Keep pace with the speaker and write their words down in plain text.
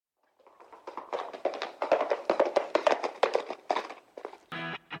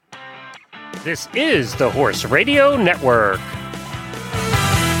This is the Horse Radio Network.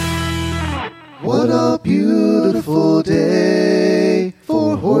 What a beautiful day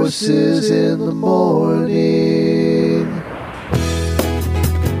for horses in the morning.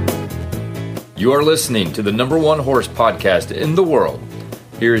 You are listening to the number one horse podcast in the world.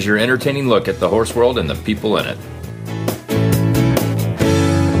 Here is your entertaining look at the horse world and the people in it.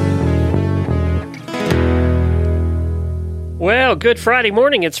 Well, good Friday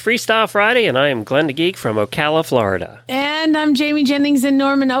morning. It's Freestyle Friday, and I am Glenn the Geek from Ocala, Florida. And I'm Jamie Jennings in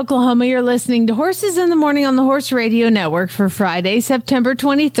Norman, Oklahoma. You're listening to Horses in the Morning on the Horse Radio Network for Friday, September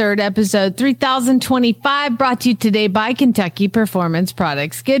 23rd, episode 3025, brought to you today by Kentucky Performance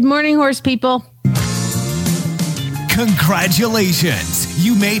Products. Good morning, horse people. Congratulations!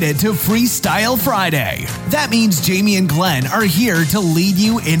 You made it to Freestyle Friday. That means Jamie and Glenn are here to lead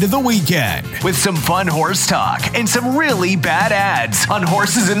you into the weekend with some fun horse talk and some really bad ads on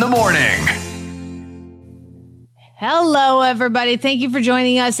Horses in the Morning. Hello, everybody. Thank you for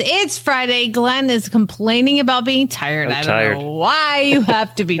joining us. It's Friday. Glenn is complaining about being tired. I don't know why you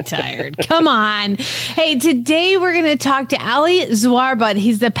have to be tired. Come on. Hey, today we're going to talk to Ali Zwarbut.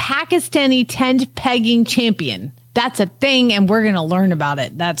 He's the Pakistani tent pegging champion. That's a thing, and we're going to learn about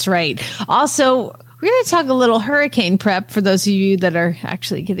it. That's right. Also, we're going to talk a little hurricane prep for those of you that are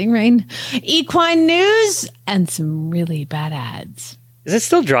actually getting rain, equine news, and some really bad ads. Is it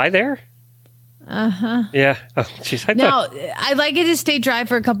still dry there? Uh-huh. Yeah. Oh, geez. Now, I'd like it to stay dry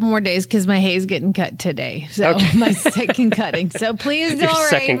for a couple more days because my hay's getting cut today. So okay. My second cutting. So please don't Your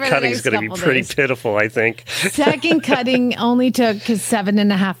second cutting is going to be pretty pitiful, I think. Second cutting only took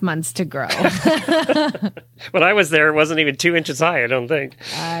 7.5 months to grow. When I was there, it wasn't even 2 inches high, I don't think.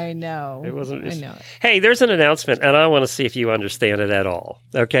 I know. It wasn't. I know. Hey, there's an announcement, and I want to see if you understand it at all.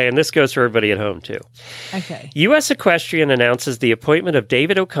 Okay, and this goes for everybody at home, too. Okay. U.S. Equestrian announces the appointment of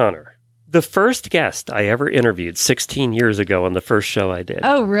David O'Connor, the first guest I ever interviewed 16 years ago on the first show I did.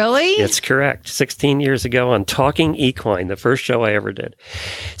 Oh, really? It's correct. 16 years ago on Talking Equine, the first show I ever did.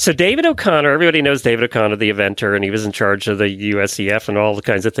 So David O'Connor, everybody knows David O'Connor, the eventer, and he was in charge of the USEF and all the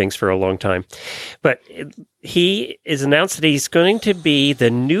kinds of things for a long time. But he is announced that he's going to be the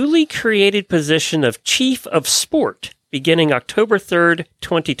newly created position of Chief of Sport beginning October 3rd,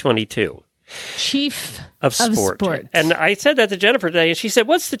 2022. Chief of sport. And I said that to Jennifer today, and she said,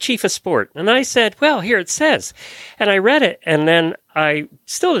 "What's the chief of sport?" And I said, "Well, here it says." And I read it, and then I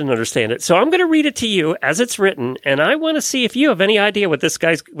still didn't understand it. So I'm going to read it to you as it's written, and I want to see if you have any idea what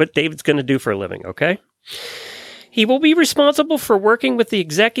David's going to do for a living, okay? He will be responsible for working with the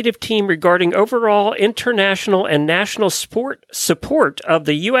executive team regarding overall international and national sport support of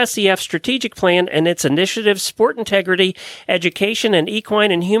the USEF strategic plan and its initiatives, sport integrity, education, and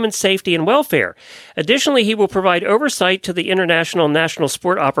equine and human safety and welfare. Additionally, he will provide oversight to the international and national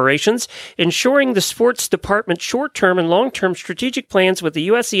sport operations, ensuring the sports department's short-term and long-term strategic plans with the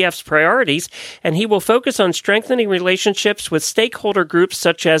USEF's priorities, and he will focus on strengthening relationships with stakeholder groups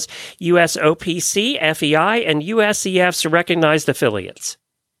such as USOPC, FEI, and USEF's recognized affiliates.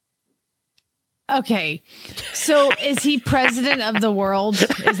 Okay, so is he president of the world?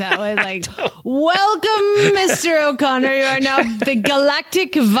 Is that what, welcome, Mr. O'Connor. You are now the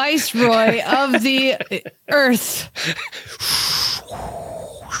galactic viceroy of the Earth.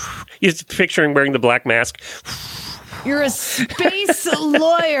 You're picturing wearing the black mask. You're a space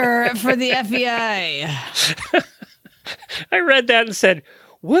lawyer for the FEI. I read that and said,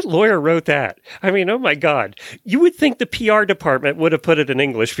 what lawyer wrote that? I mean, oh my God. You would think the PR department would have put it in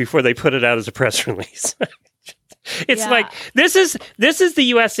English before they put it out as a press release. It's like, this is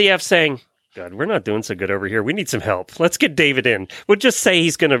the USEF saying, God, we're not doing so good over here. We need some help. Let's get David in. We'll just say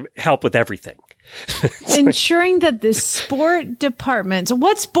he's going to help with everything. Ensuring that the sport department, so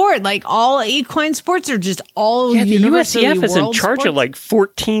what sport? Like all equine sports or just all the USEF is in charge sports? of like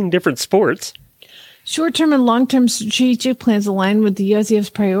 14 different sports. Short-term and long-term strategic plans align with the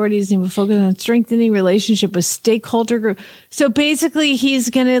USEF's priorities and will focus on strengthening relationship with stakeholder groups. So basically, he's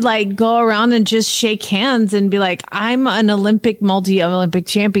going to go around and just shake hands and be like, I'm an multi-Olympic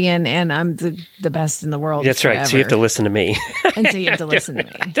champion, and I'm the best in the world. That's forever. right. So you have to listen to me. And so you have to listen to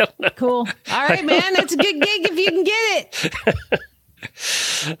me. I don't know. Cool. All right, man. That's a good gig if you can get it.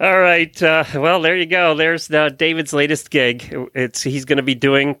 All right. Well, there you go. There's David's latest gig. He's going to be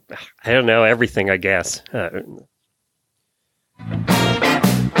doing, I don't know, everything, I guess. I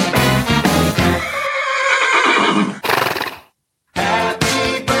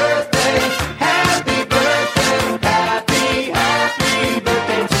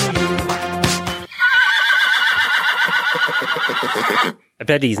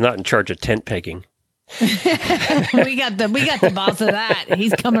bet he's not in charge of tent pegging. we got the boss of that.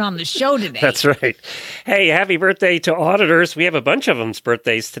 He's coming on the show today. That's right. Hey, happy birthday to auditors. We have a bunch of them's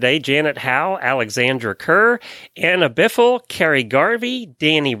birthdays today. Janet Howe, Alexandra Kerr, Anna Biffle, Carrie Garvey,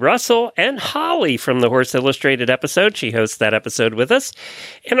 Danny Russell, and Holly from the Horse Illustrated episode. She hosts that episode with us.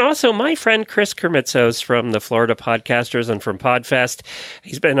 And also my friend Chris Kermitzos from the Florida Podcasters and from Podfest.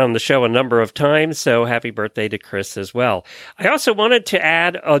 He's been on the show a number of times, so happy birthday to Chris as well. I also wanted to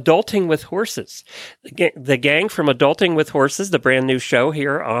add Adulting with Horses. The gang from Adulting with Horses, the brand new show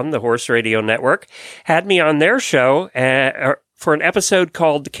here on the Horse Radio Network, had me on their show for an episode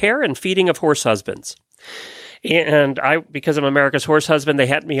called The Care and Feeding of Horse Husbands. And because I'm America's Horse Husband, they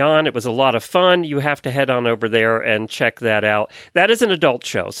had me on. It was a lot of fun. You have to head on over there and check that out. That is an adult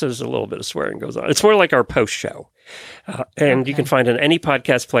show, so there's a little bit of swearing goes on. It's more like our post show. And you can find it in any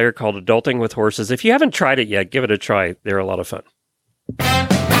podcast player called Adulting with Horses. If you haven't tried it yet, give it a try. They're a lot of fun.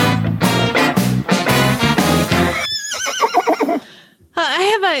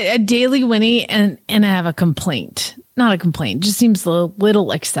 I have a daily Winnie and I have a complaint. Not a complaint, just seems a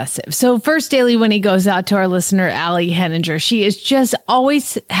little excessive. So first daily Winnie goes out to our listener, Allie Henninger. She is just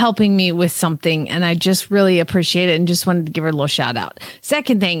always helping me with something, and I just really appreciate it and just wanted to give her a little shout out.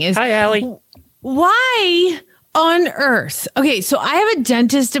 Second thing is, hi, Allie. Why on earth? Okay, so I have a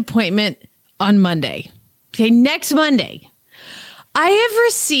dentist appointment on Monday. Okay, next Monday. I have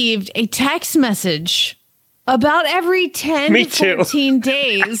received a text message about every 10 Me to 14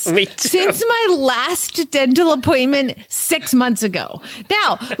 days since my last dental appointment 6 months ago.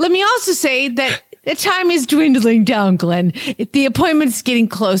 Now, let me also say that the time is dwindling down, Glenn. The appointment's getting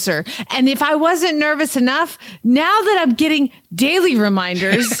closer. And if I wasn't nervous enough, now that I'm getting daily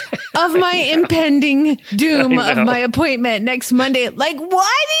reminders of my impending doom of my appointment next Monday, like,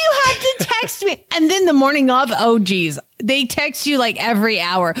 why do you have to text me? And then the morning of, oh, geez. They text you like every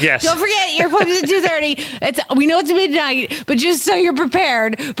hour. Yes. Don't forget your appointment's at 2:30. We know it's midnight, but just so you're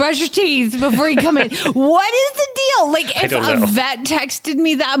prepared, brush your teeth before you come in. What is the deal? Like, if a vet texted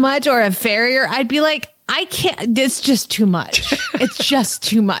me that much or a farrier, I'd be like, I can't. It's just too much. It's just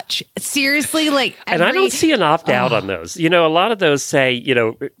too much. Seriously, like. And I don't see an opt out on those. You know, a lot of those say,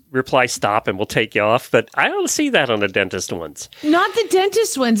 reply stop and we'll take you off, but I don't see that on the dentist ones. Not the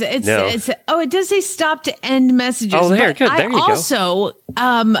dentist ones. It does say stop to end messages. Oh, there, good. There you go. I also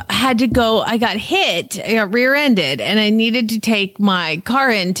had to go. I got hit, rear-ended, and I needed to take my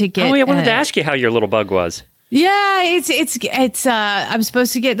car in to get. Oh, yeah, I wanted to ask you how your little bug was. Yeah, it's I'm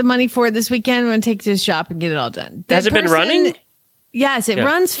supposed to get the money for it this weekend. I'm going to take it to the shop and get it all done. Has it been running? Yes, it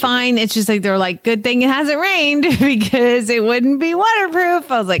runs fine. It's just like, they're like, good thing it hasn't rained because it wouldn't be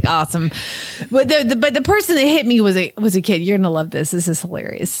waterproof. I was like, awesome. But the person that hit me was a kid. You're going to love this. This is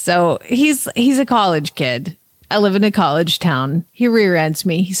hilarious. So he's a college kid. I live in a college town. He rear ends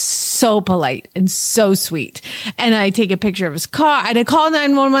me. He's so polite and so sweet. And I take a picture of his car. And I call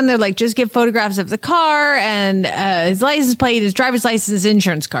 911. They're like, just get photographs of the car and his license plate, his driver's license, his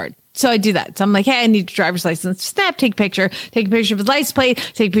insurance card. So I do that. So I'm like, hey, I need a driver's license. Snap, take a picture of his license plate,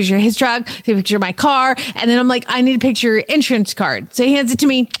 take a picture of his truck, take a picture of my car. And then I'm like, I need a picture of your insurance card. So he hands it to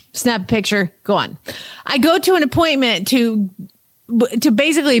me, snap a picture, go on. I go to an appointment to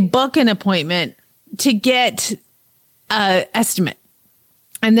basically book an appointment to get estimate.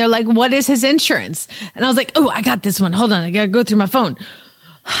 And they're like, what is his insurance? And I was like, oh, I got this one. Hold on. I got to go through my phone.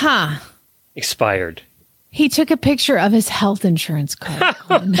 Expired. He took a picture of his health insurance card.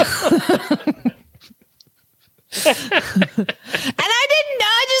 And I didn't know.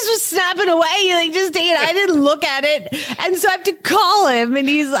 I just was snapping away. Like, just take it. I didn't look at it. And so I have to call him. And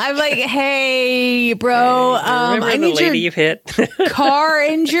I'm like, hey, bro, I need your you hit? Car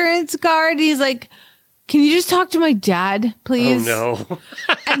insurance card. He's like, can you just talk to my dad, please? Oh, no.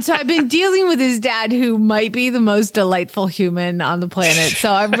 And so I've been dealing with his dad, who might be the most delightful human on the planet.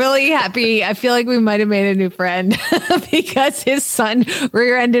 So I'm really happy. I feel like we might have made a new friend because his son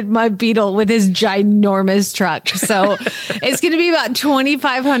rear-ended my Beetle with his ginormous truck. So it's going to be about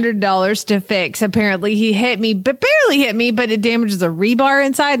 $2,500 to fix. Apparently he hit me, but barely hit me, but it damages the rebar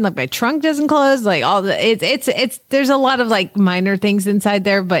inside, and like my trunk doesn't close. Like all the, it's there's a lot of like minor things inside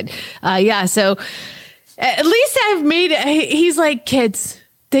there, but yeah. So at least I've made it. He's like, kids,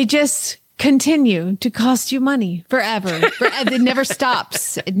 they just continue to cost you money forever. It never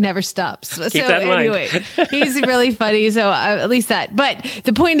stops. It never stops. Keep that in anyway, mind. He's really funny. So at least that. But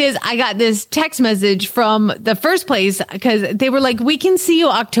the point is, I got this text message from the first place because they were like, we can see you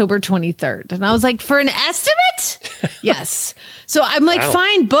October 23rd. And I was like, for an estimate? Yes. So I'm like, wow.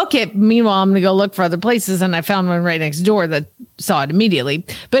 Fine, book it. Meanwhile, I'm going to go look for other places. And I found one right next door that saw it immediately.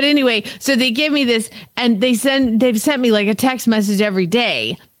 But anyway, so they give me this, and they've sent me like a text message every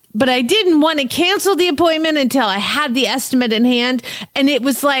day but I didn't want to cancel the appointment until I had the estimate in hand. And it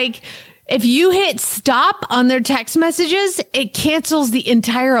was like, if you hit stop on their text messages, it cancels the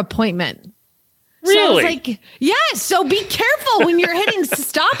entire appointment. Really? So I was like, yes. So be careful when you're hitting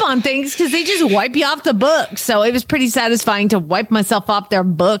stop on things because they just wipe you off the book. So it was pretty satisfying to wipe myself off their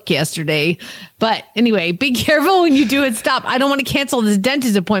book yesterday. But anyway, be careful when you do it. Stop. I don't want to cancel this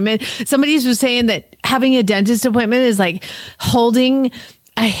dentist appointment. Somebody was saying that having a dentist appointment is like holding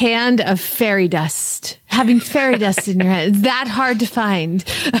a hand of fairy dust, having fairy dust in your hand. It's that hard to find.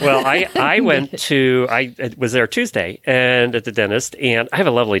 Well, I was there Tuesday and at the dentist, and I have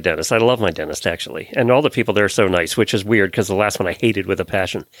a lovely dentist. I love my dentist, actually. And all the people there are so nice, which is weird because the last one I hated with a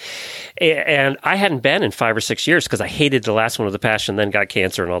passion. And I hadn't been in 5 or 6 years because I hated the last one with a passion, then got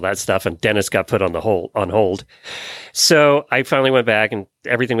cancer and all that stuff, and dentist got put on hold. So I finally went back and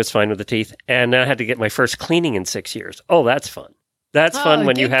everything was fine with the teeth. And then I had to get my first cleaning in 6 years. Oh, that's fun. That's fun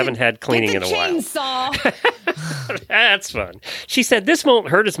when you haven't had cleaning in a while. Chainsaw. That's fun. She said, this won't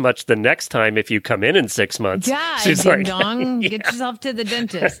hurt as much the next time if you come in 6 months. Yeah, she's ding dong. Get yourself to the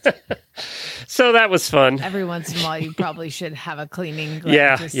dentist. So that was fun. Every once in a while, you probably should have a cleaning.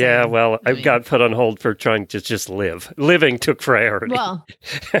 Yeah. Well, I got put on hold for trying to just live. Living took priority. Well,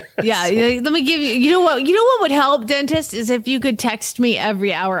 yeah. Let me give you. You know what would help, dentist, is if you could text me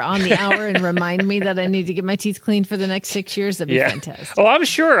every hour on the hour and remind me that I need to get my teeth cleaned for the next 6 years. That'd be fantastic. Oh, I'm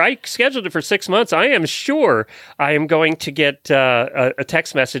sure. I scheduled it for 6 months. I am sure I am going to get a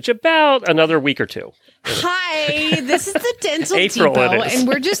text message about another week or two. Hi, this is the Dental April Depot, and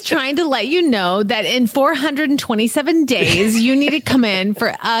we're just trying to let you know that in 427 days, you need to come in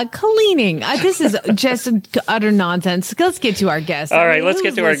for a cleaning. This is just utter nonsense. Let's get to our guest. All right, let's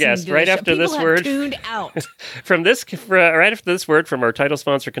get to our guest. Right after this word, tuned out. Right after this word from our title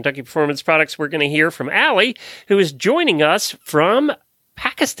sponsor, Kentucky Performance Products, we're going to hear from Ali, who is joining us from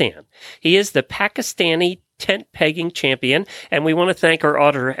Pakistan. He is the Pakistani tent pegging champion, and we want to thank our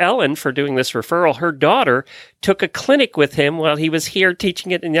auditor Ellen for doing this referral. Her daughter took a clinic with him while he was here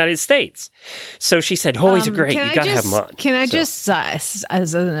teaching it in the United States. So she said, he's great. You got to have him on. Can I just,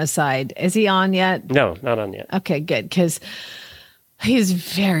 as an aside, is he on yet? No, not on yet. Okay, good, because he's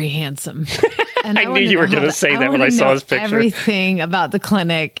very handsome. And I knew you were going to say that when I saw his picture. Everything about the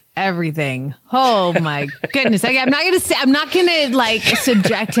clinic, everything. Oh my goodness! I'm not going to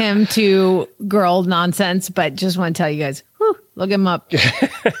subject him to girl nonsense, but just want to tell you guys, look him up.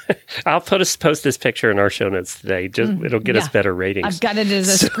 I'll post this picture in our show notes today. It'll get us better ratings. I've got it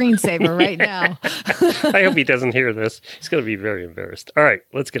as a screensaver right now. I hope he doesn't hear this. He's going to be very embarrassed. All right,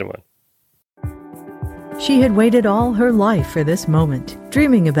 let's get him on. She had waited all her life for this moment,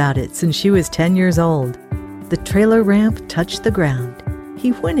 dreaming about it since she was 10 years old. The trailer ramp touched the ground.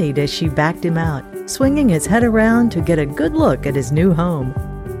 He whinnied as she backed him out, swinging his head around to get a good look at his new home.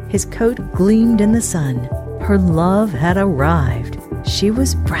 His coat gleamed in the sun. Her love had arrived. She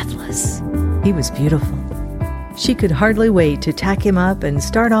was breathless. He was beautiful. She could hardly wait to tack him up and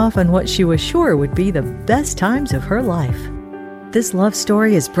start off on what she was sure would be the best times of her life. This love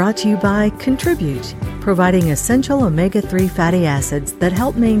story is brought to you by Contribute, providing essential omega-3 fatty acids that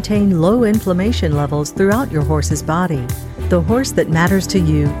help maintain low inflammation levels throughout your horse's body. The horse that matters to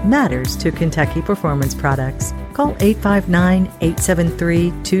you matters to Kentucky Performance Products. Call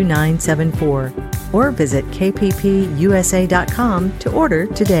 859-873-2974 or visit kppusa.com to order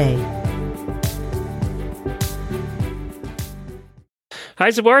today. Hi,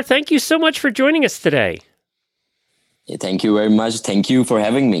 Zabar. Thank you so much for joining us today. Thank you very much. Thank you for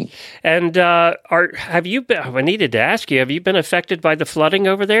having me. And have you been, I needed to ask you, have you been affected by the flooding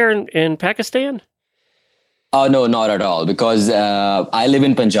over there in Pakistan? Oh, no, not at all. Because I live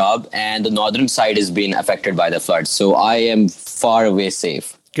in Punjab and the northern side has been affected by the floods. So I am far away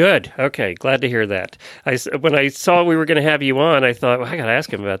safe. Good. Okay. Glad to hear that. When I saw we were going to have you on, I thought, I got to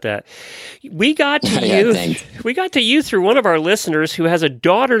ask him about that. We got to you. We got to you through one of our listeners who has a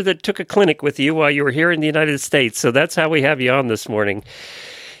daughter that took a clinic with you while you were here in the United States. So that's how we have you on this morning.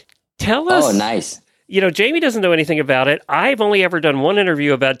 Tell us. Oh, nice. Jamie doesn't know anything about it. I've only ever done one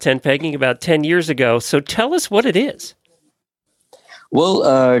interview about tent pegging about 10 years ago. So tell us what it is. Well,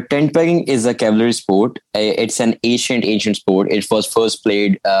 tent pegging is a cavalry sport. It's an ancient sport. It was first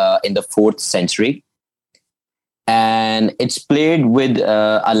played in the 4th century. And it's played with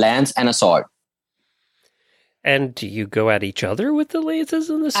a lance and a sword. And do you go at each other with the lances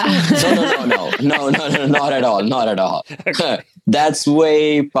and the swords? No, not at all. Not at all. That's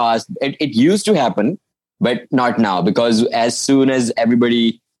way past. It used to happen, but not now. Because as soon as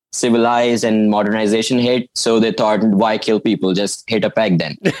everybody civilized and modernization hit. So they thought, why kill people? Just hit a peg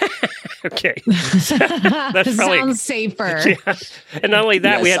then. Okay. That's probably, sounds safer. Yeah. And not only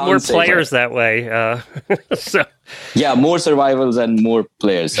that, Yeah, we had more sounds players safer. that way. So Yeah, more survivals and more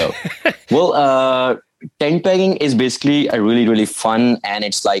players. So, well, tent pegging is basically a really, really fun, and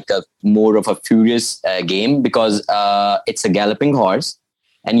it's like a more of a furious game because it's a galloping horse,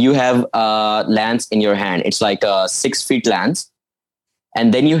 and you have a lance in your hand. It's like a 6 feet lance,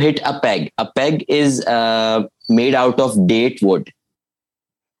 and then you hit a peg. A peg is made out of date wood.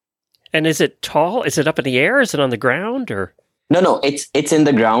 and is it tall? Is it up in the air? Is it on the ground or? No, it's in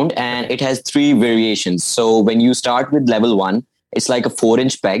the ground, and it has 3 variations. So when you start with level 1, it's like a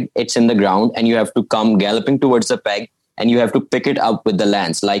 4-inch peg. It's in the ground, and you have to come galloping towards the peg, and you have to pick it up with the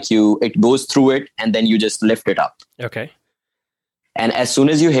lance. It goes through it, and then you just lift it up. Okay. And as soon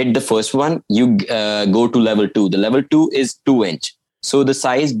as you hit the first one, you go to level 2. The level 2 is 2-inch. So the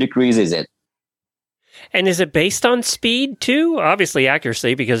size decreases it. And is it based on speed too? Obviously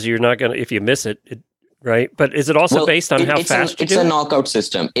accuracy, because you're not going to, if you miss it, right? But is it also based on how fast you do It's a it? knockout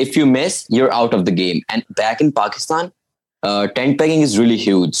system. If you miss, you're out of the game. And back in Pakistan, tent pegging is really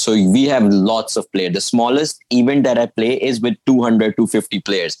huge. So we have lots of players. The smallest event that I play is with 200, 250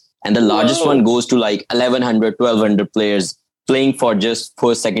 players. And the largest one goes to like 1,100, 1,200 players playing for just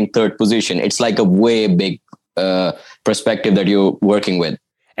first, second, third position. It's like a way big perspective that you're working with.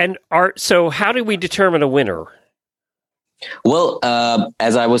 And so how do we determine a winner? Well,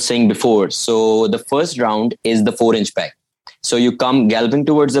 as I was saying before, so the first round is the 4-inch peg. So you come galloping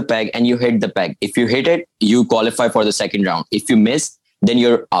towards the peg and you hit the peg. If you hit it, you qualify for the second round. If you miss, then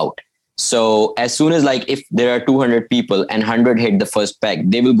you're out. So as soon as if there are 200 people and 100 hit the first peg,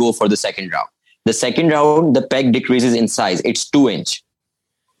 they will go for the second round. The second round, the peg decreases in size. It's 2-inch.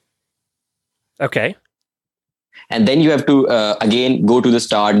 Okay. And then you have to, again, go to the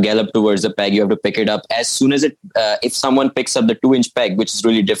start, gallop towards the peg. You have to pick it up. As soon as if someone picks up the 2-inch peg, which is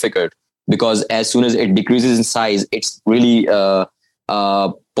really difficult, because as soon as it decreases in size, it's really a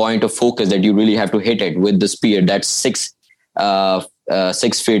point of focus that you really have to hit it with the spear. That's 6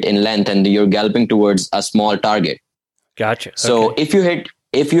 feet in length, and you're galloping towards a small target. Gotcha. So okay.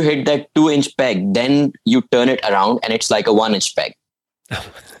 if you hit that 2-inch peg, then you turn it around and it's like a 1-inch peg.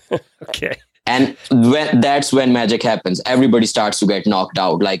 Okay. And that's when magic happens. Everybody starts to get knocked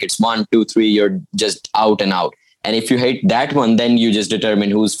out. Like it's 1, 2, 3, you're just out and out. And if you hit that one, then you just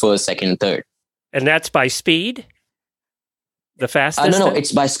determine who's first, second, third. And that's by speed? The fastest? No,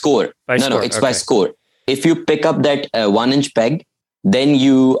 it's by score. It's by score. If you pick up that 1-inch peg, then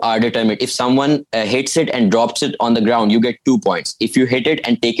you are determined. If someone hits it and drops it on the ground, you get 2 points. If you hit it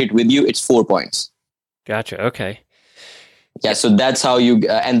and take it with you, it's 4 points. Gotcha. Okay. Yeah, so that's how you...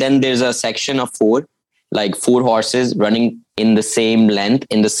 and then there's a section of 4, like 4 horses running in the same length,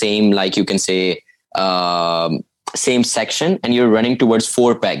 in the same, you can say, same section, and you're running towards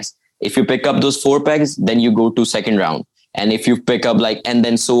 4 pegs. If you pick up those 4 pegs, then you go to second round. And if you pick up and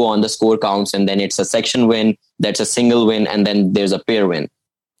then so on, the score counts, and then it's a section win, that's a single win, and then there's a pair win.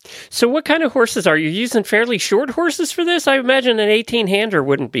 So what kind of horses are you using? Fairly short horses for this? I imagine an 18-hander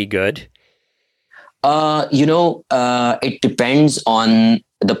wouldn't be good. It depends on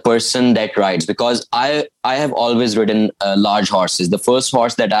the person that rides, because I have always ridden large horses. The first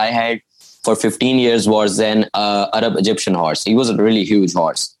horse that I had for 15 years was an Arab Egyptian horse. He was a really huge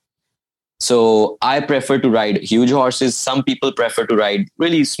horse. So I prefer to ride huge horses. Some people prefer to ride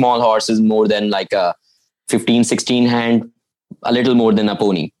really small horses, more than like a 15, 16 hand, a little more than a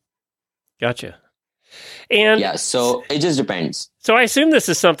pony. Gotcha. And yeah, so it just depends. So I assume this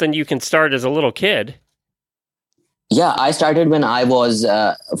is something you can start as a little kid. Yeah, I started when I was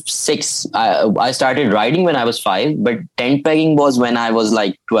 6. I started riding when I was 5, but tent pegging was when I was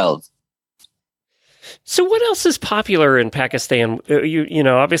 12. So what else is popular in Pakistan?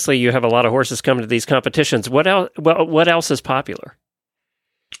 Obviously you have a lot of horses coming to these competitions. What else? What else is popular?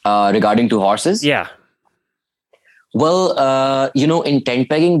 Regarding to horses? Yeah. Well, in tent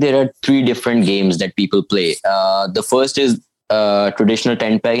pegging, there are 3 different games that people play. The first is traditional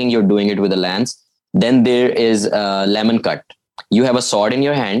tent pegging. You're doing it with a lance. Then there is lemon cut. You have a sword in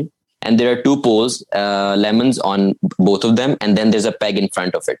your hand, and there are 2 poles, lemons on both of them, and then there's a peg in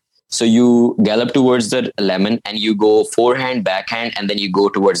front of it. So you gallop towards the lemon, and you go forehand, backhand, and then you go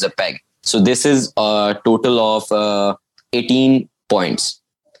towards the peg. So this is a total of 18 points.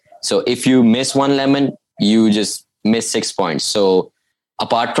 So if you miss 1 lemon, you just miss 6 points. So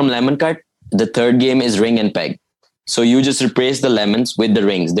apart from lemon cut, the third game is ring and peg. So you just replace the lemons with the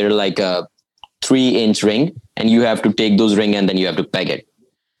rings. They're like a 3-inch ring, and you have to take those ring and then you have to peg it.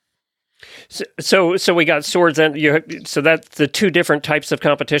 So we got swords and so that's the two different types of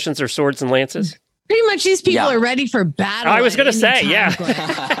competitions are swords and lances. Pretty much these people are ready for battle. I was going to say, yeah.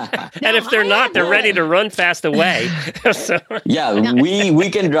 And if they're not, they're ready to run fast away. So. Yeah, we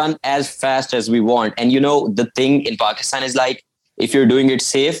can run as fast as we want. And the thing in Pakistan is like, if you're doing it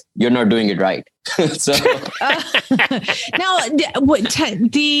safe, you're not doing it right. So now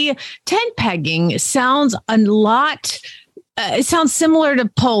the tent pegging sounds a lot. It sounds similar to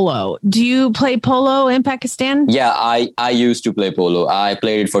polo. Do you play polo in Pakistan? Yeah, I used to play polo. I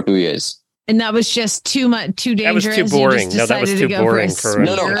played it for 2 years. And that was just too dangerous. That was too boring. No, that was too boring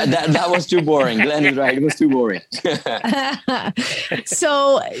that was too boring. Glenn is right. It was too boring.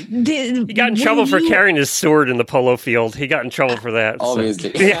 So he got in trouble for carrying his sword in the polo field. He got in trouble for that.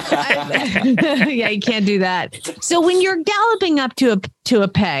 Obviously. So. Yeah, you can't do that. So when you're galloping up to a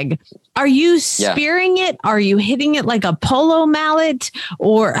peg, are you spearing it? Are you hitting it like a polo mallet?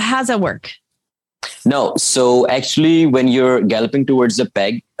 Or how's that work? No. So actually, when you're galloping towards the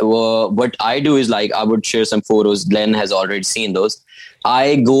peg, what I do is like, I would share some photos. Glenn has already seen those.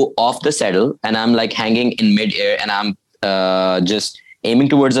 I go off the saddle and I'm like hanging in midair and I'm just aiming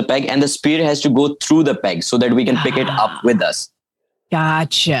towards the peg, and the spear has to go through the peg so that we can pick it up with us.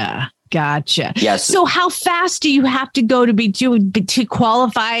 Gotcha. Yes. So how fast do you have to go to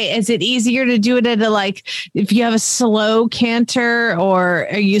qualify? Is it easier to do it at if you have a slow canter, or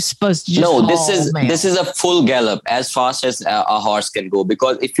are you supposed to just this is a full gallop as fast as a horse can go,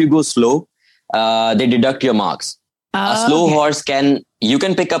 because if you go slow, they deduct your marks. A slow horse you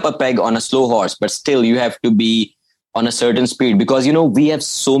can pick up a peg on a slow horse, but still you have to be on a certain speed, because we have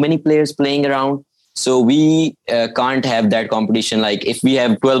so many players playing around. So we can't have that competition. Like if we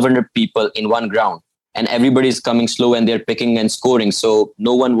have 1,200 people in one ground and everybody's coming slow and they're picking and scoring, so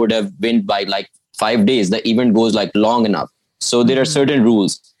no one would have win by like 5 days. The event goes like long enough. So there are certain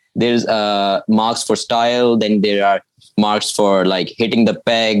rules. There's marks for style. Then there are marks for like hitting the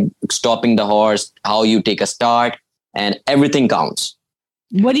peg, stopping the horse, how you take a start, and everything counts.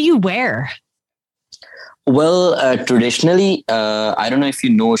 What do you wear? Well, traditionally, I don't know if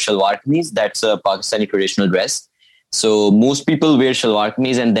you know shalwar kameez. That's a Pakistani traditional dress. So most people wear shalwar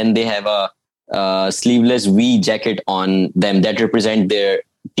kameez, and then they have a sleeveless V jacket on them that represent their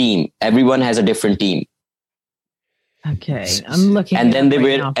team. Everyone has a different team. Okay, I'm looking. And then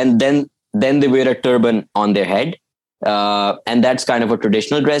then they wear a turban on their head, and that's kind of a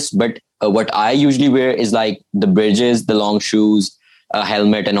traditional dress. But what I usually wear is like the bridges, the long shoes, a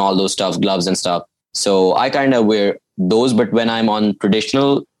helmet, and all those stuff, gloves and stuff. So I kind of wear those, but when I'm on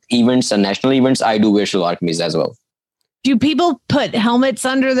traditional events and national events, I do wear shalwar kameez as well. Do people put helmets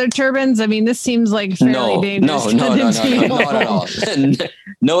under their turbans? I mean, this seems like fairly dangerous. No, not at all.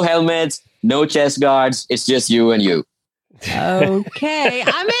 No helmets, no chest guards. It's just you and you. Okay,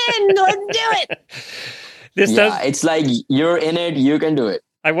 I'm in. Let's do it. It's like you're in it. You can do it.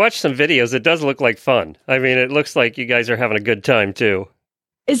 I watched some videos. It does look like fun. I mean, it looks like you guys are having a good time too.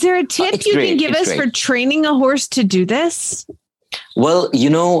 Is there a tip you can give us for training a horse to do this? Well,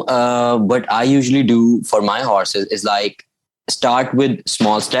 what I usually do for my horses is like start with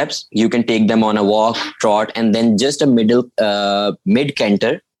small steps. You can take them on a walk, trot, and then just a mid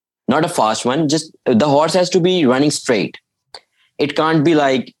canter, not a fast one. Just the horse has to be running straight. It can't be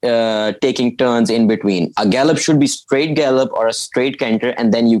like taking turns in between. A gallop should be straight gallop or a straight canter,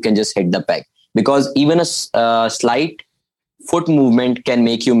 and then you can just hit the peg, because even a slight foot movement can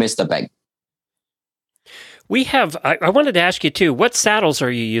make you miss the peg. I wanted to ask you too, what saddles are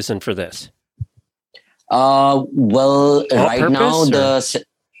you using for this? Right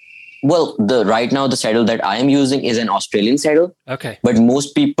now the saddle that I am using is an Australian saddle. Okay. But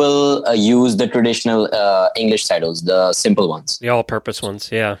most people use the traditional English saddles, the simple ones. The all-purpose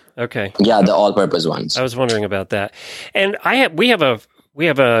ones. Yeah. Okay. Yeah, the all-purpose ones. I was wondering about that. And we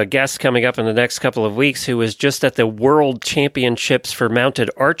have a guest coming up in the next couple of weeks who is just at the World Championships for mounted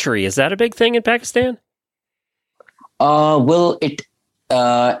archery. Is that a big thing in Pakistan? Well, it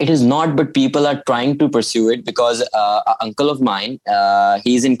is not, but people are trying to pursue it, because an uncle of mine,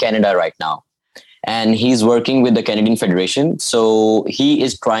 he's in Canada right now, and he's working with the Canadian Federation. So he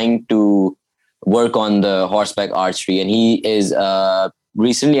is trying to work on the horseback archery, and he is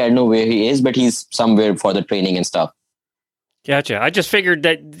recently, I don't know where he is, but he's somewhere for the training and stuff. Gotcha. I just figured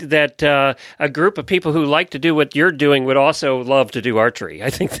that a group of people who like to do what you're doing would also love to do archery. I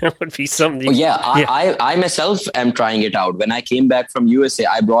think that would be something. I myself am trying it out. When I came back from USA,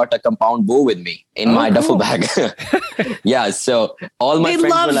 I brought a compound bow with me in my duffel bag. Yeah, so all my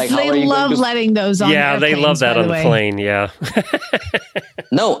friends were like, "How are you?" They love letting those on. Yeah, they love that on the plane. Yeah.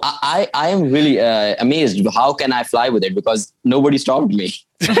 No, I am really amazed. How can I fly with it? Because nobody stopped me.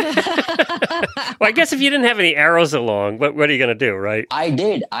 Well, I guess if you didn't have any arrows along, what are you going to do, right? I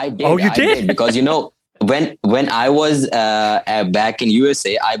did. Oh, you did? Because, when I was back in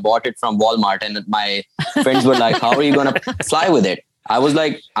USA, I bought it from Walmart, and my friends were like, how are you going to fly with it? I was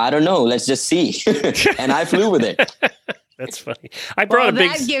like, I don't know. Let's just see. And I flew with it. That's funny. I brought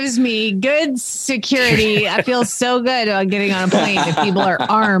that gives me good security. I feel so good about getting on a plane if people are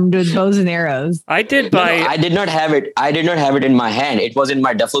armed with bows and arrows. I did buy. No, I did not have it. I did not have it in my hand. It was in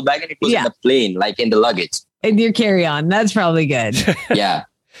my duffel bag, and it was in the plane, like in the luggage. In your carry-on. That's probably good. Yeah.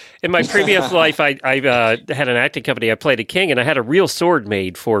 In my previous life, I had an acting company. I played a king, and I had a real sword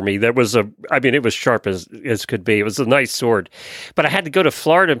made for me. That was it was sharp as could be. It was a nice sword, but I had to go to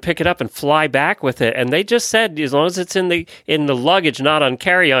Florida and pick it up and fly back with it. And they just said, as long as it's in the luggage, not on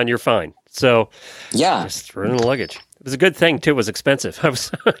carry-on, you're fine. So yeah, just throw it in the luggage. It was a good thing too. It was expensive. I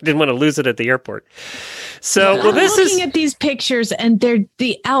didn't want to lose it at the airport. So I'm looking at these pictures, and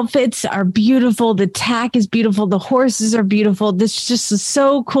the outfits are beautiful. The tack is beautiful. The horses are beautiful. This just is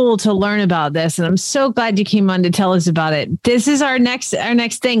so cool to learn about this, and I'm so glad you came on to tell us about it. This is our next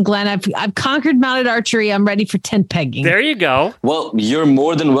thing, Glenn. I've conquered mounted archery. I'm ready for tent pegging. There you go. Well, you're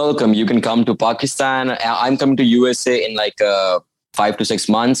more than welcome. You can come to Pakistan. I'm coming to USA in 5 to 6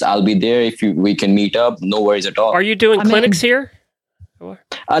 months. I'll be there if we can meet up. No worries at all. Are you doing clinics here? No,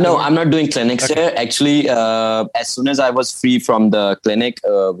 I'm not doing clinics here. Actually, as soon as I was free from the clinic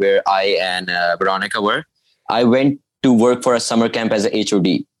where I and Veronica were, I went to work for a summer camp as a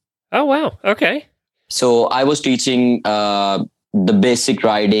HOD. Oh, wow. Okay. So I was teaching the basic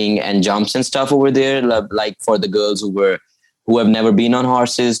riding and jumps and stuff over there, like for the girls who have never been on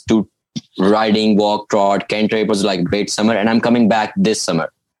horses to riding, walk, trot, canter. It was like great summer, and I'm coming back this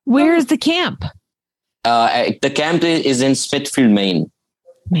summer. Where is the camp? The camp is in Smithfield, Maine.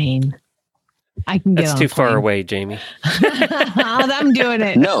 Maine. I can get. That's too far away, Jamie. I'm doing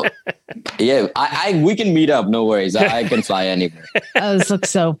it. No, yeah, we can meet up. No worries. I can fly anywhere. Oh, this looks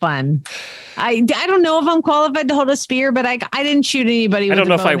so fun. I don't know if I'm qualified to hold a spear, but I didn't shoot anybody. I don't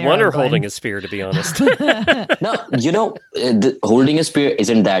know if I want her holding a spear, to be honest. No, holding a spear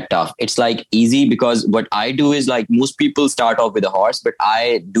isn't that tough. It's like easy because what I do is like most people start off with a horse, but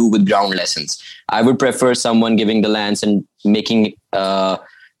I do with ground lessons. I would prefer someone giving the lance and making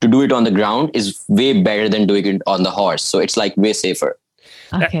to do it on the ground is way better than doing it on the horse. So it's like way safer.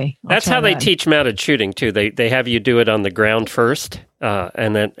 Okay. That's how they teach mounted shooting too. They have you do it on the ground first,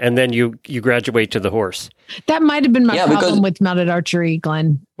 and then you graduate to the horse. That might have been my problem with mounted archery,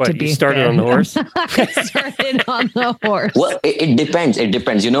 Glenn. What, you started on the horse? I started on the horse. Well, it depends. It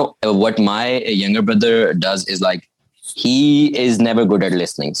depends. What my younger brother does is like, he is never good at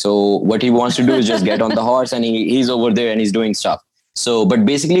listening. So what he wants to do is just get on the horse, and he's over there and he's doing stuff. So, but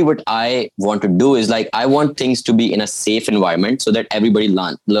basically what I want to do is like, I want things to be in a safe environment so that everybody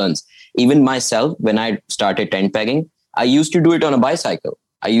learns. Even myself, when I started tent pegging, I used to do it on a bicycle.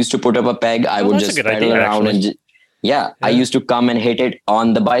 I used to put up a peg. I would just pedal around I used to come and hit it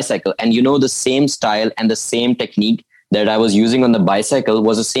on the bicycle. And the same style and the same technique that I was using on the bicycle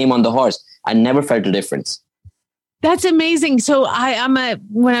was the same on the horse. I never felt a difference. That's amazing. So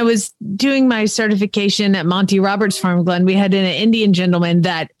when I was doing my certification at Monty Roberts Farm, Glenn, we had an Indian gentleman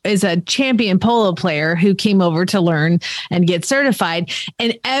that is a champion polo player who came over to learn and get certified.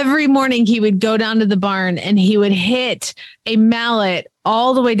 And every morning he would go down to the barn and he would hit a mallet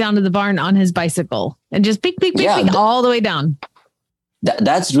all the way down to the barn on his bicycle and just beep, beep, beep, beep, all the way down.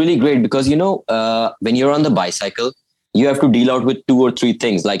 That's really great because, when you're on the bicycle, you have to deal out with 2 or 3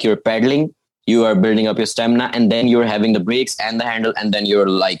 things. Like you're pedaling, you are building up your stamina, and then you're having the brakes and the handle, and then you're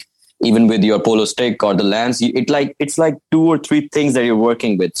like, even with your polo stick or the lance, it's like 2 or 3 things that you're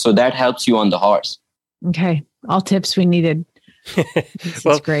working with. So that helps you on the horse. Okay. All tips we needed. This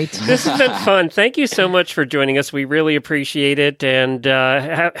is great. This has been fun. Thank you so much for joining us. We really appreciate it. And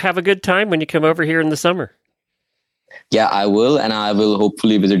have a good time when you come over here in the summer. Yeah, I will. And I will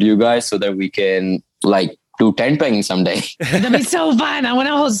hopefully visit you guys so that we can do tent pegging someday. That'd be so fun. I want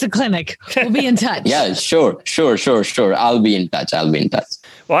to host a clinic. We'll be in touch. Yeah, sure. I'll be in touch.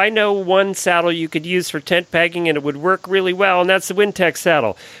 Well, I know one saddle you could use for tent pegging, and it would work really well, and that's the Wintec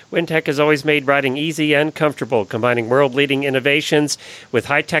saddle. Wintec has always made riding easy and comfortable, combining world-leading innovations with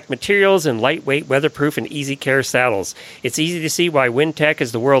high-tech materials and lightweight, weatherproof, and easy-care saddles. It's easy to see why Wintec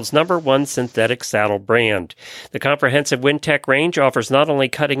is the world's #1 synthetic saddle brand. The comprehensive Wintec range offers not only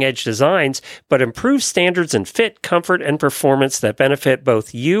cutting-edge designs, but improved standards in fit, comfort, and performance that benefit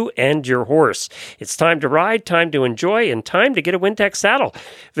both you and your horse. It's time to ride, time to enjoy, and time to get a Wintec saddle.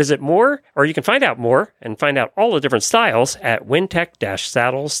 Visit more, or you can find out more and find out all the different styles at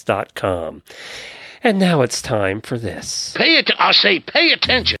wintec-saddles.com. And now it's time for this. Pay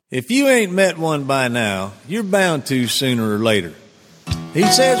attention. If you ain't met one by now, you're bound to sooner or later. He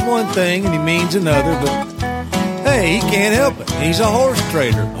says one thing and he means another, but hey, he can't help it. He's a horse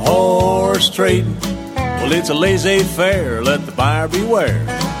trader. Horse trading. Well, it's a laissez-faire. Let the buyer beware.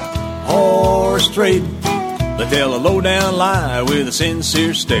 Horse trading. They tell a low-down lie with a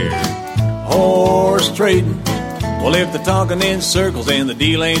sincere stare. Horse trading. Well, if they're talking in circles and the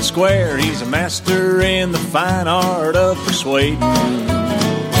deal ain't square, he's a master in the fine art of persuading.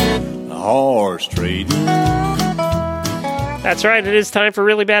 Horse trading. That's right. It is time for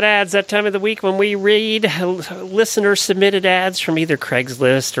Really Bad Ads, that time of the week when we read listener-submitted ads from either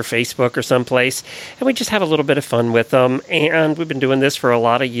Craigslist or Facebook or someplace, and we just have a little bit of fun with them. And we've been doing this for a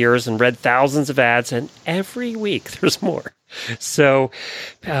lot of years and read thousands of ads, and every week there's more. So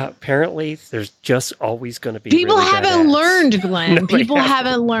apparently there's just always going to be people really haven't learned, Glenn. No, people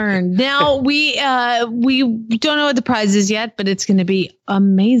haven't learned. Now we don't know what the prize is yet, but it's going to be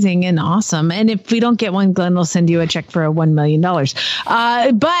amazing and awesome. And if we don't get one, Glenn will send you a check for $1 million. But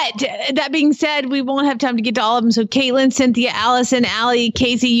that being said, we won't have time to get to all of them. So Caitlin, Cynthia, Allison, Allie,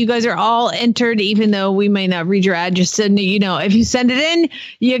 Casey, you guys are all entered, even though we may not read your ad. Just so you know, if you send it in,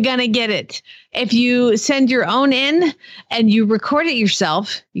 you're going to get it. If you send your own in and you record it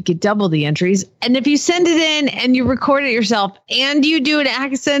yourself, you get double the entries. And if you send it in and you record it yourself and you do an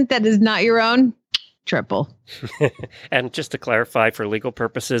accent that is not your own, triple. And just to clarify, for legal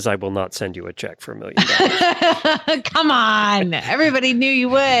purposes, I will not send you a check for $1 million. Come on. Everybody knew you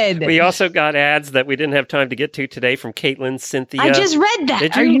would. We also got ads that we didn't have time to get to today from Caitlin, Cynthia. I just read that.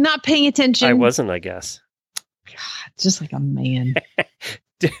 Did you? Are you not paying attention? I wasn't, I guess. God, just like a man.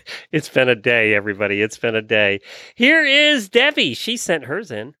 It's been a day, everybody. It's been a day. Here is Debbie. She sent hers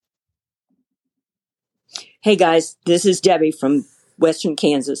in. Hey, guys. This is Debbie from Western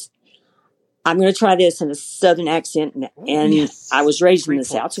Kansas. I'm going to try this in a Southern accent, and yes. I was raised in the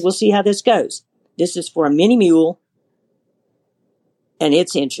South, so we'll see how this goes. This is for a mini mule, and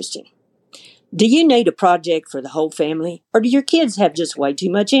it's interesting. Do you need a project for the whole family, or do your kids have just way too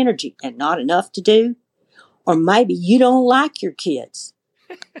much energy and not enough to do? Or maybe you don't like your kids.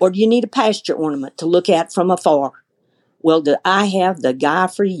 Or do you need a pasture ornament to look at from afar? Well, do I have the guy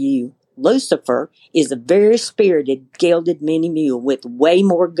for you? Lucifer is a very spirited, gelded mini mule with way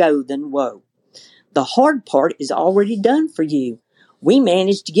more go than woe. The hard part is already done for you. We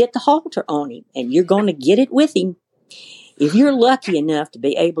managed to get the halter on him, and you're going to get it with him. If you're lucky enough to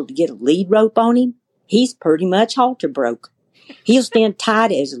be able to get a lead rope on him, he's pretty much halter broke. He'll stand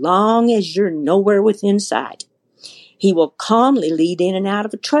tight as long as you're nowhere within sight. He will calmly lead in and out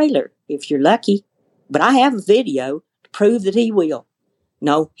of a trailer if you're lucky, but I have a video to prove that he will.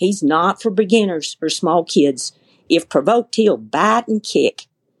 No, he's not for beginners or small kids. If provoked, he'll bite and kick.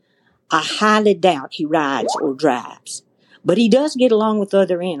 I highly doubt he rides or drives, but he does get along with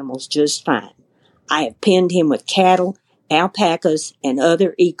other animals just fine. I have penned him with cattle, alpacas, and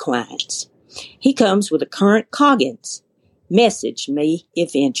other equines. He comes with a current Coggins. Message me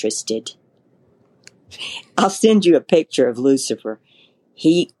if interested. I'll send you a picture of Lucifer.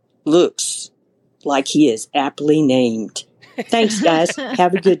 He looks like he is aptly named. Thanks, guys.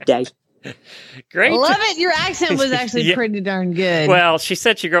 Have a good day. Great. Love it. Your accent was actually pretty darn good. Well, she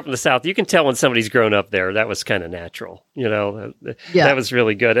said she grew up in the South. You can tell when somebody's grown up there. That was kind of natural. You know, that was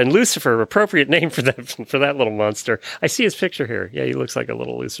really good. And Lucifer, appropriate name for that little monster. I see his picture here. Yeah, he looks like a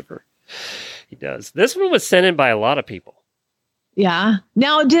little Lucifer. He does. This one was sent in by a lot of people. Yeah.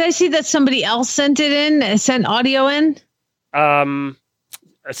 Now, did I see that somebody else sent audio in?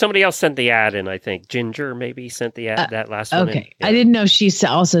 Somebody else sent the ad in, I think. Ginger maybe sent the ad, that last one in. Okay. Yeah. I didn't know she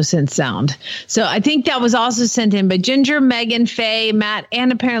also sent sound. So I think that was also sent in by Ginger, Megan, Faye, Matt,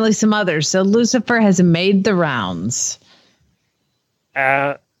 and apparently some others. So Lucifer has made the rounds.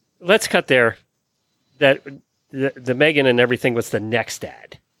 Let's cut there. That the Megan and everything was the next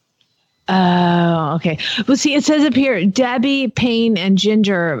ad. Oh, okay. Well, see, it says up here, Debbie, Payne, and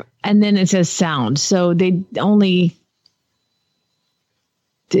Ginger, and then it says sound. So they only...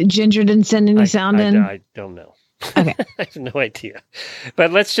 Ginger didn't send any sound in? I don't know. Okay. I have no idea.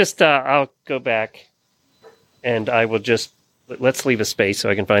 But let's just, I'll go back, and I will just, let's leave a space so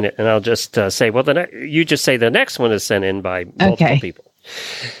I can find it, and I'll just say, well, you just say the next one is sent in by multiple people.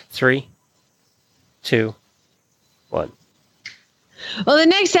 3, 2, 1. Well, the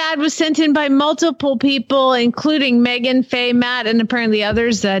next ad was sent in by multiple people, including Megan, Faye, Matt, and apparently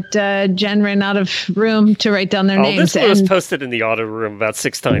others that Jen ran out of room to write down their names. This one was posted in the auto room about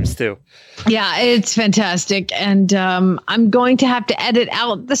 6 times, too. Yeah, it's fantastic. And I'm going to have to edit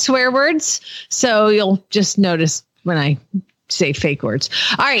out the swear words, so you'll just notice when I say fake words.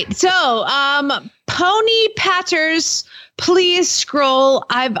 All right. So, pony patters, please scroll.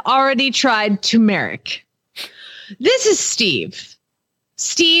 I've already tried turmeric. This is Steve.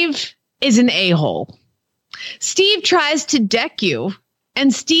 Steve is an a-hole. Steve tries to deck you,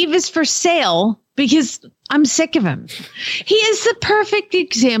 and Steve is for sale because I'm sick of him. He is the perfect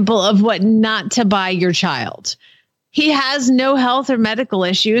example of what not to buy your child. He has no health or medical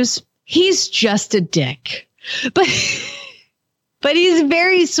issues. He's just a dick. But he's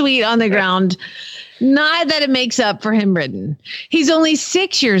very sweet on the ground. Not that it makes up for him ridden. He's only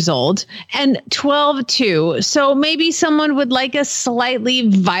 6 years old and 12 too. So maybe someone would like a slightly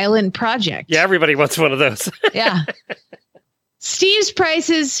violent project. Yeah, everybody wants one of those. Yeah. Steve's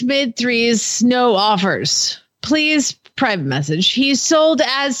prices mid-threes, no offers. Please, private message. He's sold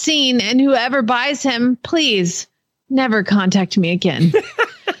as seen, and whoever buys him, please never contact me again.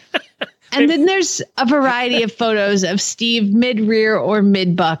 And then there's a variety of photos of Steve mid-rear or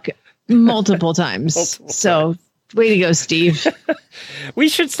mid-buck multiple times. Way to go, Steve. We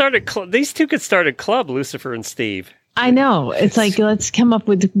should start a club. These two could start a club, Lucifer and Steve. I know. It's like, let's come up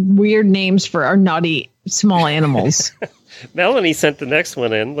with weird names for our naughty small animals. Melanie sent the next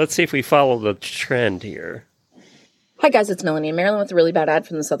one in. Let's see if we follow the trend here. Hi guys, it's Melanie in Maryland with a really bad ad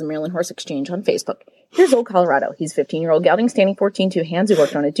from the Southern Maryland Horse Exchange on Facebook. Here's old Colorado. He's 15-year-old gelding, standing 14 two hands, who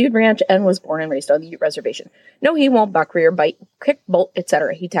worked on a dude ranch and was born and raised on the Ute Reservation. No, he won't buck, rear, bite, kick, bolt,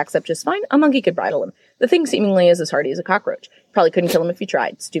 etc. He tacks up just fine. A monkey could bridle him. The thing seemingly is as hardy as a cockroach. Probably couldn't kill him if you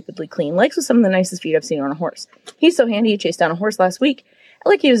tried. Stupidly clean legs with some of the nicest feet I've seen on a horse. He's so handy he chased down a horse last week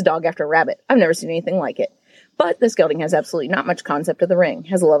like he was a dog after a rabbit. I've never seen anything like it. But this gelding has absolutely not much concept of the ring.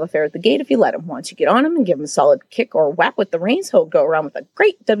 Has a love affair at the gate if you let him. Once you get on him and give him a solid kick or whap with the reins, he'll go around with a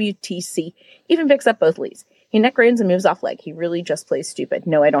great WTC. Even picks up both leads. He neck reins and moves off leg. He really just plays stupid.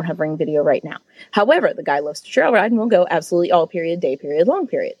 No, I don't have ring video right now. However, the guy loves to trail ride and will go absolutely all period, day period, long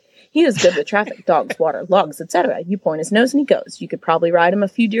period. He is good with traffic, dogs, water, logs, etc. You point his nose and he goes. You could probably ride him a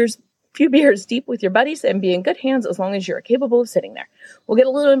few beers deep with your buddies and be in good hands as long as you're capable of sitting there. We'll get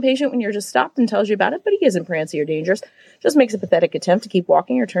a little impatient when you're just stopped and tells you about it, but he isn't prancy or dangerous. Just makes a pathetic attempt to keep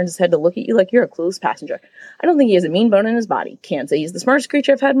walking or turns his head to look at you like you're a clueless passenger. I don't think he has a mean bone in his body. Can't say he's the smartest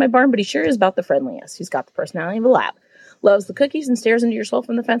creature I've had in my barn, but he sure is about the friendliest. He's got the personality of a lab. Loves the cookies and stares into your soul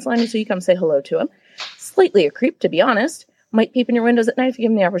from the fence line until you come say hello to him. Slightly a creep, to be honest. Might peep in your windows at night if you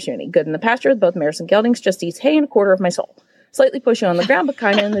give him the opportunity. Good in the pasture with both mares and geldings. Just eats hay and a quarter of my soul. Slightly pushy on the ground, but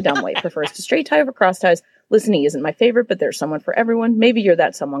kind of in the dumb way. Prefers to straight tie over cross ties. Listen, he isn't my favorite, but there's someone for everyone. Maybe you're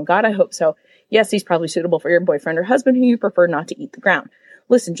that someone. God, I hope so. Yes, he's probably suitable for your boyfriend or husband who you prefer not to eat the ground.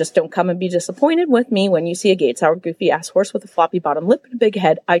 Listen, just don't come and be disappointed with me when you see a gate-sour, goofy-ass horse with a floppy bottom lip and a big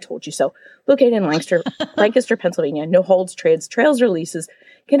head. I told you so. Located in Lancaster, Pennsylvania. No holds, trades, trails, or leases.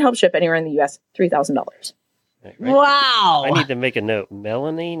 Can help ship anywhere in the U.S. $3,000. Right. Wow. I need to make a note.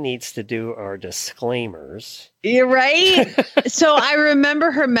 Melanie needs to do our disclaimers. You're right. So I remember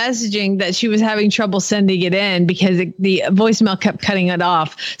her messaging that she was having trouble sending it in because the voicemail kept cutting it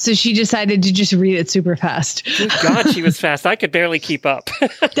off. So she decided to just read it super fast. Good God, she was fast. I could barely keep up.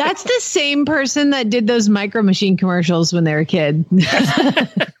 That's the same person that did those Micro Machine commercials when they were a kid.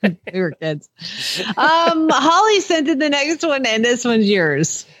 They were kids. Holly sent in the next one, and this one's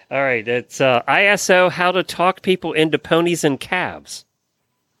yours. All right. It's ISO, how to talk people into ponies and calves.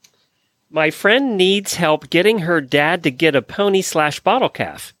 My friend needs help getting her dad to get a pony/bottle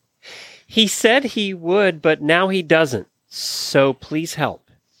calf. He said he would, but now he doesn't. So please help.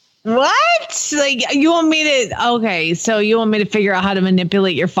 What? Like, you want me to... Okay, so you want me to figure out how to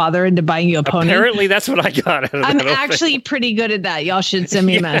manipulate your father into buying you a pony? Apparently, that's what I got. I'm actually pretty good at that. Y'all should send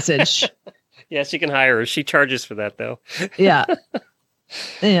me a message. Yeah, she can hire her. She charges for that, though. Yeah.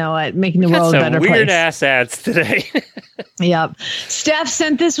 You know what? Making the world a better place. Weird ass ads today. Yep. Steph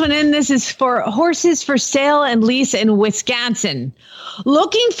sent this one in. This is for horses for sale and lease in Wisconsin.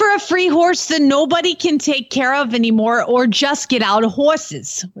 Looking for a free horse that nobody can take care of anymore, or just get out of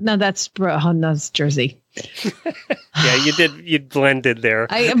horses. No, that's Jersey. Yeah, you blended there.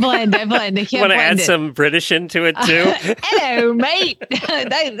 I blend. I can't want to add some British into it too? Hello, mate.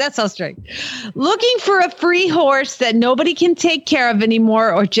 That's so straight. Looking for a free horse that nobody can take care of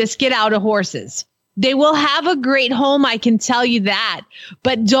anymore, or just get out of horses. They will have a great home, I can tell you that,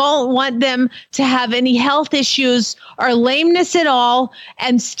 but don't want them to have any health issues or lameness at all,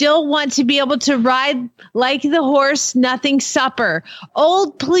 and still want to be able to ride like the horse, nothing supper.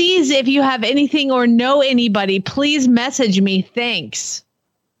 Old, please, if you have anything or know anybody, please message me. Thanks.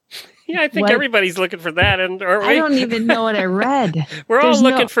 Yeah, I think everybody's looking for that. And I don't even know what I read. We're all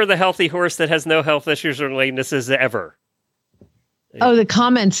looking for the healthy horse that has no health issues or lamenesses ever. Oh, the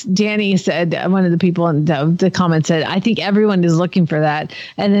comments, Danny said, one of the people in the comments said, I think everyone is looking for that.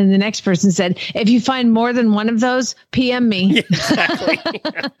 And then the next person said, if you find more than one of those, PM me. Yeah, exactly.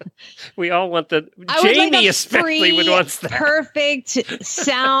 We all want Jamie especially would want that. Perfect,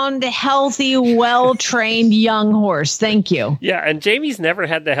 sound, healthy, well-trained young horse. Thank you. Yeah, and Jamie's never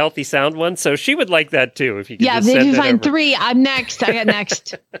had the healthy sound one, so she would like that too. If you could if you find 3, I'm next. I got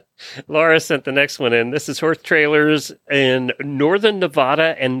next. Laura sent the next one in. This is horse trailers in northern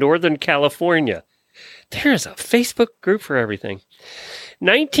Nevada and northern California. There's a Facebook group for everything.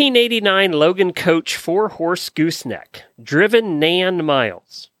 1989 Logan Coach 4-horse gooseneck, driven Nan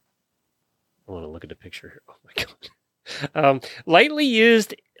miles. I want to look at the picture here. Oh my God. Lightly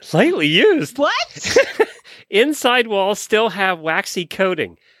used. What? Inside walls still have waxy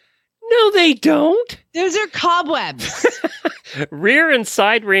coating. No, they don't. Those are cobwebs. Rear and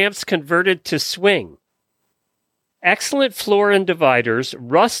side ramps converted to swing. Excellent floor and dividers,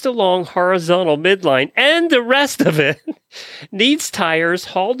 rust along horizontal midline, and the rest of it. Needs tires,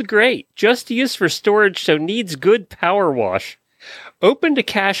 hauled great. Just used for storage, so needs good power wash. Open to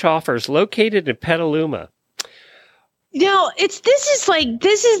cash offers, located in Petaluma. This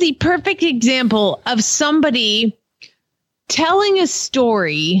is the perfect example of somebody telling a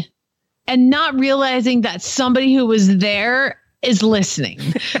story and not realizing that somebody who was there is listening.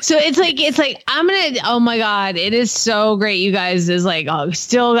 So it's like oh my God, it is so great. You guys is like,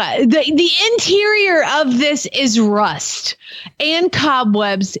 still got the interior of this is rust and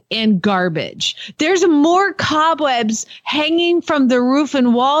cobwebs and garbage. There's more cobwebs hanging from the roof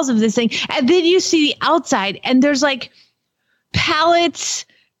and walls of this thing. And then you see the outside and there's like pallets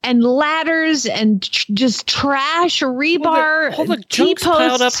and ladders and just trash, rebar. All the junk's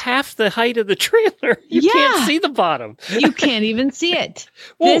piled up half the height of the trailer. You can't see the bottom. You can't even see it.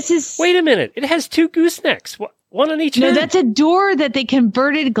 Wait a minute. It has 2 goosenecks. One on each end. No, that's a door that they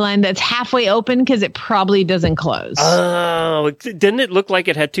converted, Glenn, that's halfway open because it probably doesn't close. Oh, didn't it look like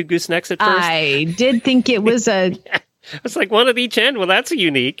it had 2 goosenecks at first? I did think it was a... It's like one at each end. Well, that's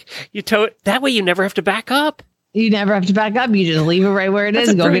unique. You tow it. That way you never have to back up. You never have to back up. You just leave it right where it is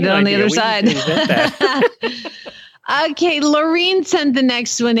and go get it on the other side. Okay, Laureen sent the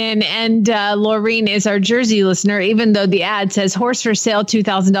next one in, and Laureen is our Jersey listener, even though the ad says horse for sale,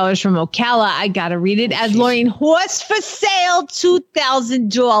 $2,000 from Ocala. I got to read it as Laureen, horse for sale,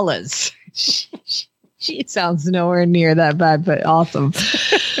 $2,000. She sounds nowhere near that bad, but awesome.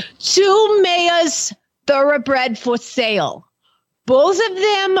 2 mayors thoroughbred for sale. Both of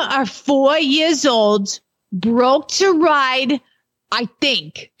them are 4 years old. Broke to ride, I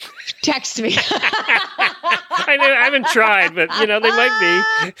think. Text me. I haven't tried, but they might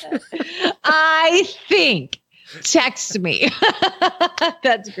be. I think. Text me.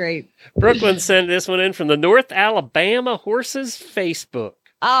 That's great. Brooklyn sent this one in from the North Alabama Horses Facebook.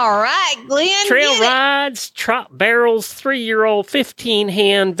 All right, Glenn. Trail rides, trot barrels, 3-year-old,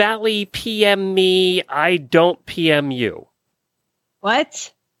 15-hand, Valley PM me, I don't PM you.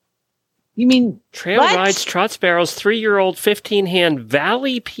 What? You mean trail rides, trots barrels, 3-year-old, 15-hand,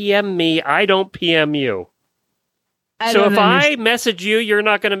 Valley PM me, I don't PM you. So if I message you, you're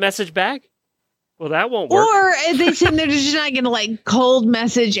not going to message back? Well, that won't work. Or they said they're just not going to cold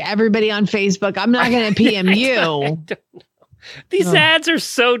message everybody on Facebook. I'm not going to PM you. I don't know. These ads are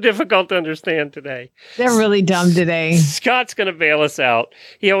so difficult to understand today. They're really dumb today. Scott's going to bail us out.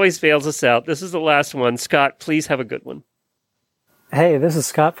 He always bails us out. This is the last one. Scott, please have a good one. Hey, this is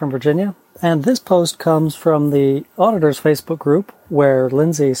Scott from Virginia, and this post comes from the Auditors Facebook group where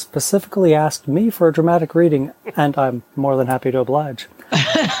Lindsay specifically asked me for a dramatic reading, and I'm more than happy to oblige.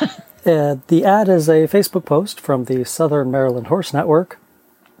 The ad is a Facebook post from the Southern Maryland Horse Network,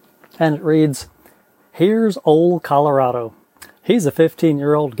 and it reads, "Here's old Colorado. He's a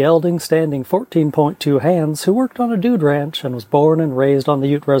 15-year-old gelding standing 14.2 hands who worked on a dude ranch and was born and raised on the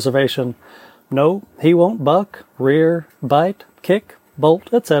Ute Reservation. No, he won't buck, rear, bite, kick,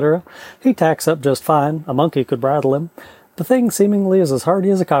 bolt, etc. He tacks up just fine. A monkey could bridle him. The thing seemingly is as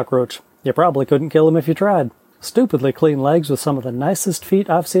hardy as a cockroach. You probably couldn't kill him if you tried. Stupidly clean legs with some of the nicest feet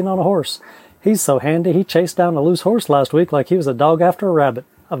I've seen on a horse. He's so handy he chased down a loose horse last week like he was a dog after a rabbit.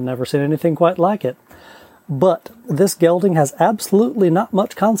 I've never seen anything quite like it. But this gelding has absolutely not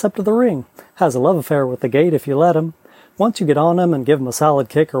much concept of the ring. Has a love affair with the gait if you let him. Once you get on him and give him a solid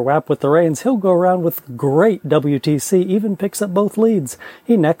kick or whap with the reins, he'll go around with great WTC, even picks up both leads.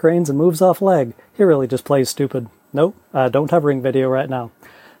 He neck reins and moves off leg. He really just plays stupid. Nope, I don't have ring video right now.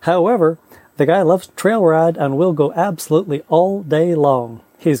 However, the guy loves trail ride and will go absolutely all day long.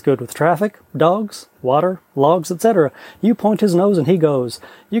 He's good with traffic, dogs, water, logs, etc. You point his nose and he goes.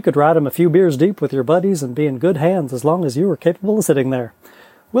 You could ride him a few beers deep with your buddies and be in good hands as long as you were capable of sitting there.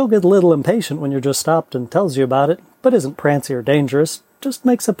 Will get a little impatient when you're just stopped and tells you about it, but isn't prancy or dangerous, just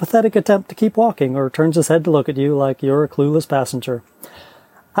makes a pathetic attempt to keep walking or turns his head to look at you like you're a clueless passenger.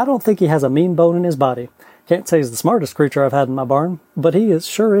 I don't think he has a mean bone in his body. Can't say he's the smartest creature I've had in my barn, but he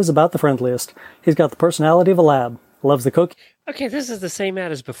sure is about the friendliest. He's got the personality of a lab. Loves the cookie. Okay, this is the same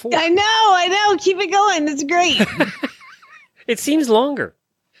ad as before. I know. Keep it going. It's great. It seems longer.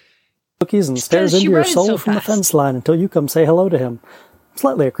 Cookies and stares into your soul from the fence line until you come say hello to him.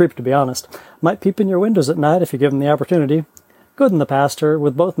 Slightly a creep, to be honest. Might peep in your windows at night if you give him the opportunity. Good in the pasture,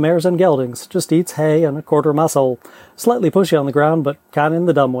 with both mares and geldings. Just eats hay and a quarter of my soul. Slightly pushy on the ground, but kinda in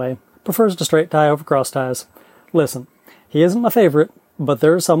the dumb way. Prefers to straight tie over cross ties. Listen, he isn't my favorite, but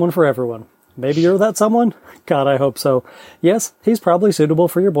there's someone for everyone. Maybe you're that someone? God, I hope so. Yes, he's probably suitable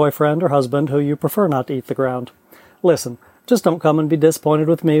for your boyfriend or husband who you prefer not to eat the ground. Listen, just don't come and be disappointed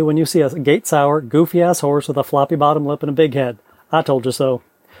with me when you see a gate-sour, goofy-ass horse with a floppy bottom lip and a big head. I told you so.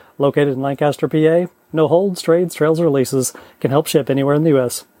 Located in Lancaster, PA, no holds, trades, trails, or leases. Can help ship anywhere in the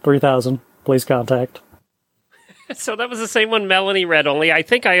U.S. 3,000. Please contact. So that was the same one Melanie read, only I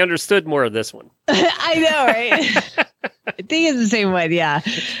think I understood more of this one. I know, right? I think it's the same one, yeah.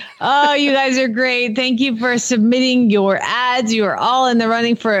 Oh, you guys are great. Thank you for submitting your ads. You are all in the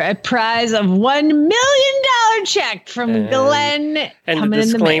running for a prize of $1 million check from Glenn. And the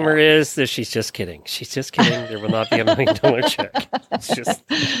disclaimer is that she's just kidding. She's just kidding. There will not be $1 million check.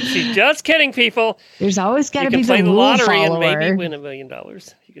 She's just kidding, people. There's always got to be play the lottery follower. and maybe win $1 million.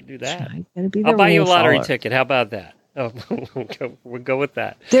 You could do that. Be I'll buy you a lottery follower. ticket. How about that? Oh, we'll go with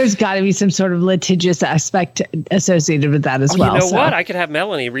that. There's got to be some sort of litigious aspect associated with that as well. You know what? I could have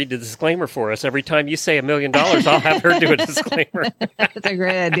Melanie read the disclaimer for us. Every time you say $1 million, I'll have her do a disclaimer. That's a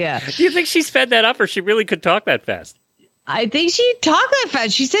great idea. Do you think she sped that up or she really could talk that fast? I think she talked that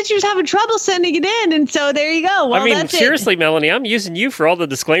fast. She said she was having trouble sending it in, and so there you go. Well, I mean, that's seriously, Melanie, I'm using you for all the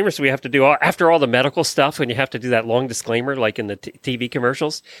disclaimers we have to do after all the medical stuff when you have to do that long disclaimer like in the TV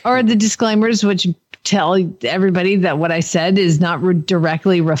commercials. Or the disclaimers which tell everybody that what I said is not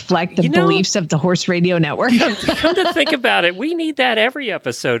directly reflect the beliefs of the Horse Radio Network. Come to think about it, we need that every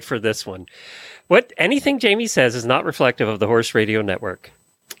episode for this one. Anything Jamie says is not reflective of the Horse Radio Network.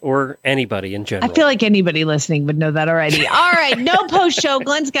 Or anybody in general. I feel like anybody listening would know that already. All right, no post-show.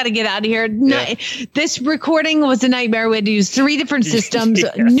 Glenn's got to get out of here. Yeah. This recording was a nightmare. We had to use 3 different systems,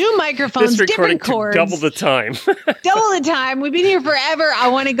 new microphones, different cords. Double the time. Double the time. We've been here forever. I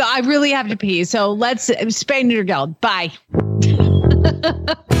want to go. I really have to pee. So let's spay neuter geld. Bye.